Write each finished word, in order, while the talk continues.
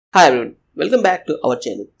Hi everyone, welcome back to our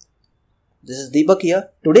channel. This is Deepak here.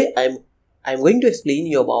 Today I'm going to explain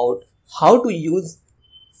you about how to use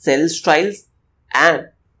cell styles and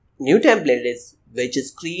new templates which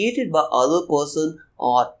is created by other person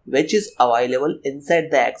or which is available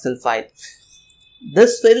inside the Excel file.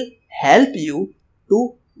 This will help you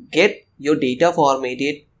to get your data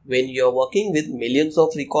formatted when you are working with millions of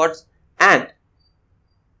records, and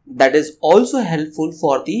that is also helpful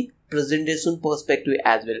for the presentation perspective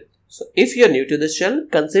as well. So if you are new to this channel,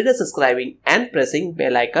 consider subscribing and pressing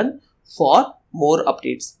bell icon for more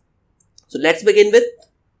updates. So let's begin with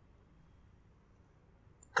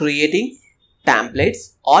creating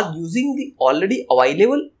templates or using the already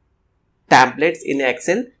available templates in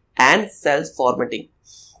Excel and cells formatting.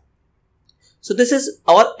 So this is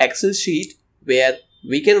our Excel sheet where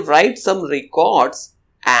we can write some records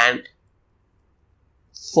and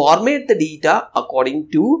format the data according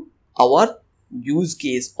to our use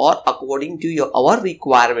case or according to our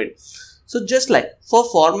requirement. So just like for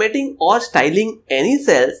formatting or styling any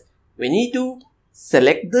cells, we need to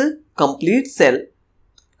select the complete cell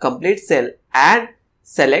and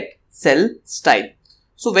select cell style.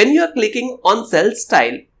 So when you are clicking on cell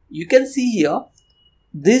style, you can see here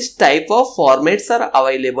this type of formats are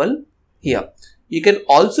available here. You can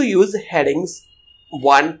also use headings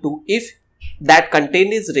 1, 2 if that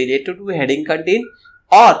content is related to heading content,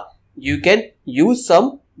 or you can use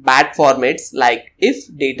some bad formats like if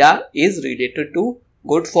data is related to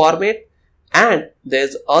good format, and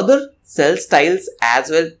there's other cell styles as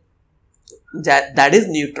well that is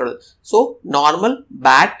neutral. So normal,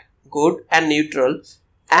 bad, good and neutral.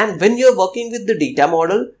 And when you're working with the data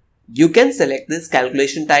model, you can select this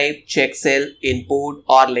calculation type, check cell, input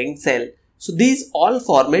or linked cell. So these all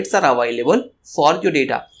formats are available for your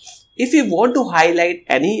data. If you want to highlight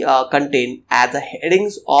any content as a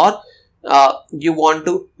headings, or you want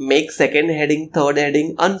to make second heading, third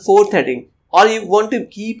heading and fourth heading, or you want to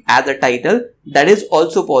keep as a title, that is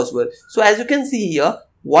also possible. So as you can see here,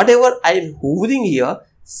 whatever I am hovering here,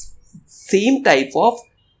 same type of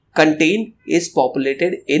content is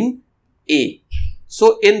populated in A.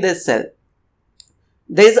 So in this cell,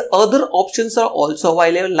 there is other options are also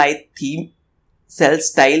available like theme, cell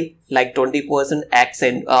style like 20%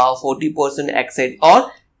 accent, 40% accent,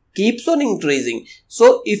 or keeps on increasing.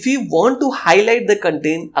 So if you want to highlight the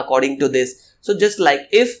content according to this, so just like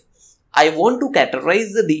if I want to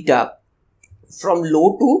categorize the data from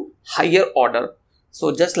low to higher order,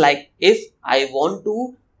 so just like if I want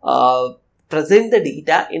to present the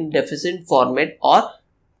data in deficient format or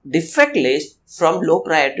defect list from low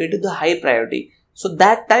priority to the high priority, so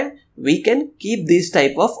that time we can keep this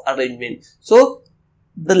type of arrangement. So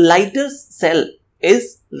the lighter cell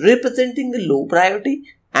is representing the low priority,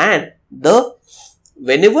 and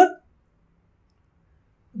whenever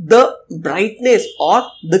the brightness or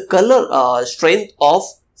the color strength of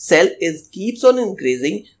cell keeps on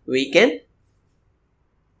increasing, we can,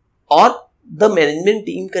 or the management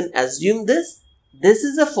team can assume this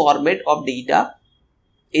is a format of data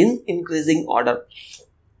in increasing order.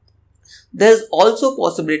 There's also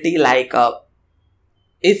possibility like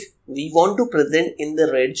if we want to present in the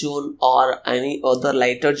red zone or any other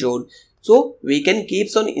lighter zone, so we can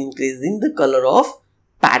keep on increasing the color of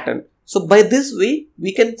pattern. So by this way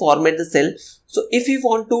we can format the cell. So if we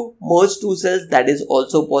want to merge two cells, that is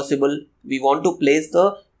also possible. We want to place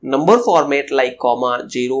the number format like comma,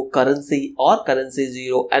 0, currency or currency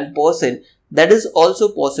 0 and %, that is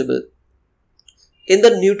also possible. In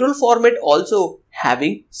the neutral format also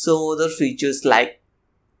having some other features like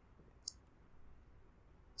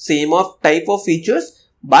same of type of features,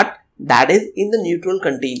 but that is in the neutral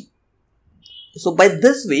content. So by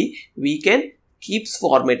this way we can keep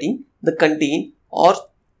formatting the content or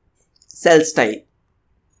cell style.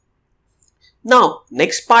 Now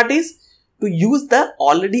next part is to use the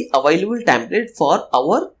already available template for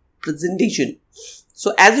our presentation.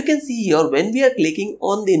 So as you can see here, when we are clicking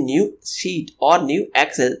on the new sheet or new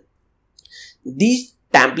Excel, these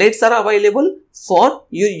templates are available for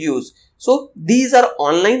your use. So these are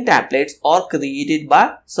online templates or created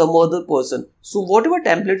by some other person. So whatever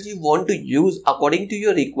templates you want to use according to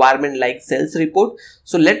your requirement like sales report.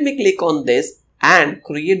 So let me click on this and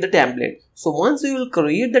create the template. So once you will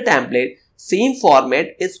create the template, same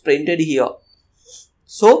format is printed here.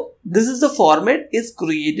 So this is the format is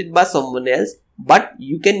created by someone else, but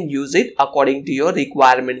you can use it according to your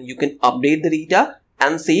requirement. You can update the data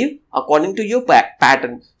and save according to your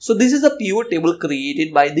pattern. So this is a pivot table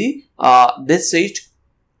created by the this sheet,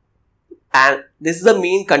 and this is the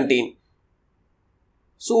main content.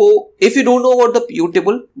 So if you don't know about the pivot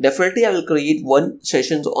table, definitely I will create one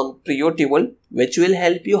sessions on pivot table which will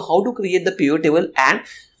help you how to create the pivot table and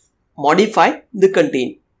modify the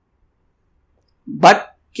content.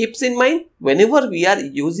 But keeps in mind, whenever we are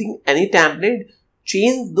using any template,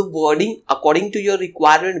 change the wording according to your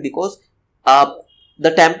requirement, because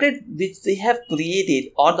the template which they have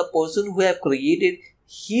created or the person who have created,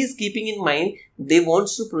 he is keeping in mind they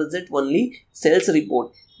wants to present only sales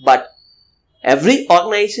report. But every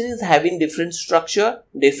organization is having different structure,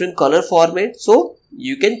 different color format. So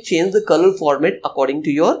you can change the color format according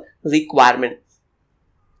to your requirement.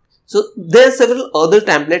 So there are several other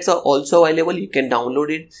templates are also available. You can download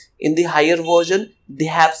it in the higher version. They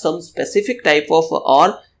have some specific type of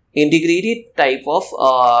or integrated type of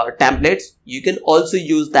templates. You can also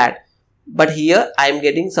use that. But here I am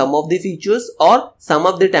getting some of the features or some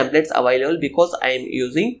of the templates available because I am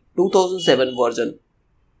using 2007 version.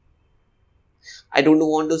 I don't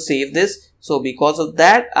want to save this. So because of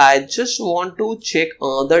that, I just want to check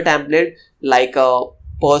another template like a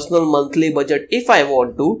personal monthly budget. If I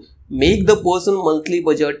want to make the personal monthly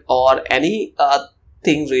budget or any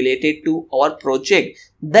thing related to our project,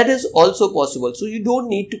 that is also possible. So you don't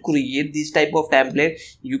need to create this type of template.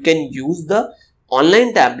 You can use the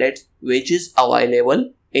online templates which is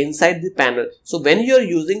available inside the panel. So when you are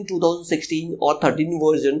using 2016 or 13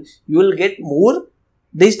 version, you will get more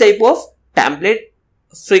this type of template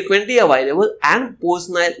frequently available and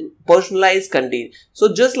personalized content.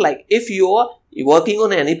 So just like if you are working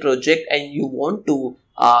on any project and you want to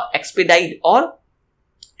expedite or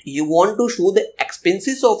you want to show the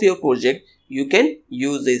expenses of your project, you can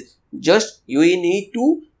use this. Just you need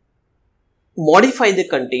to modify the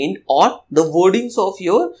content or the wordings of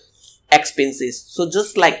your expenses. So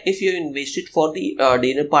just like if you invested for the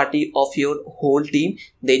dinner party of your whole team,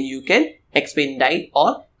 then you can expedite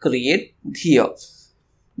or create here.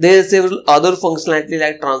 There are several other functionality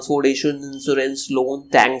like transportation, insurance, loan,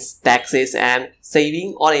 taxes and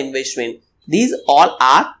saving or investment. These all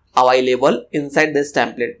are available inside this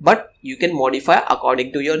template, but you can modify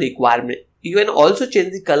according to your requirement. You can also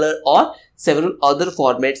change the color or several other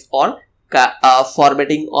formats or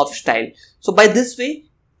formatting of style. So by this way,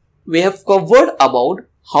 we have covered about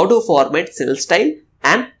how to format cell style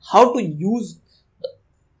and how to use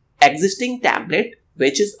existing template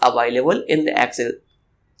which is available in the Excel.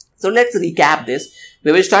 So let's recap this.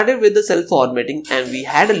 We started with the cell formatting and we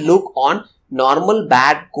had a look on normal,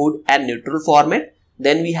 bad, good and neutral format.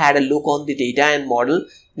 Then we had a look on the data and model,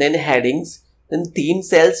 then headings, then theme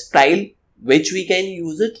cell style which we can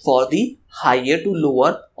use it for the higher to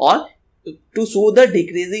lower or to show the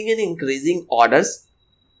decreasing and increasing orders.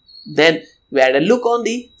 Then we had a look on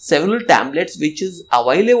the several templates which is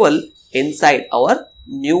available inside our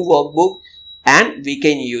new workbook and we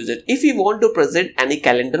can use it. If you want to present any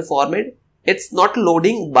calendar format, it's not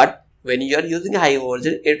loading, but when you are using a high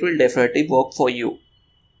version, it will definitely work for you.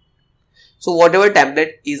 So whatever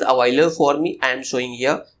template is available for me, I am showing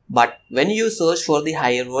here. But when you search for the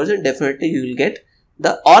higher version, definitely you will get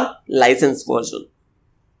the or license version.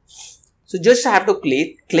 So just have to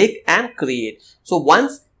click and create. So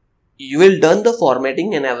once you will done the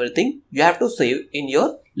formatting and everything, you have to save in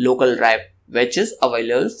your local drive which is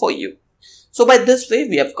available for you. So by this way,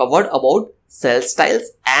 we have covered about cell styles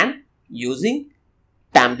and using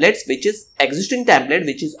templates which is existing template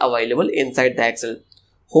which is available inside the Excel.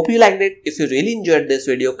 Hope you liked it. If you really enjoyed this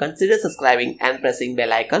video, consider subscribing and pressing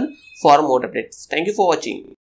bell icon for more updates. Thank you for watching.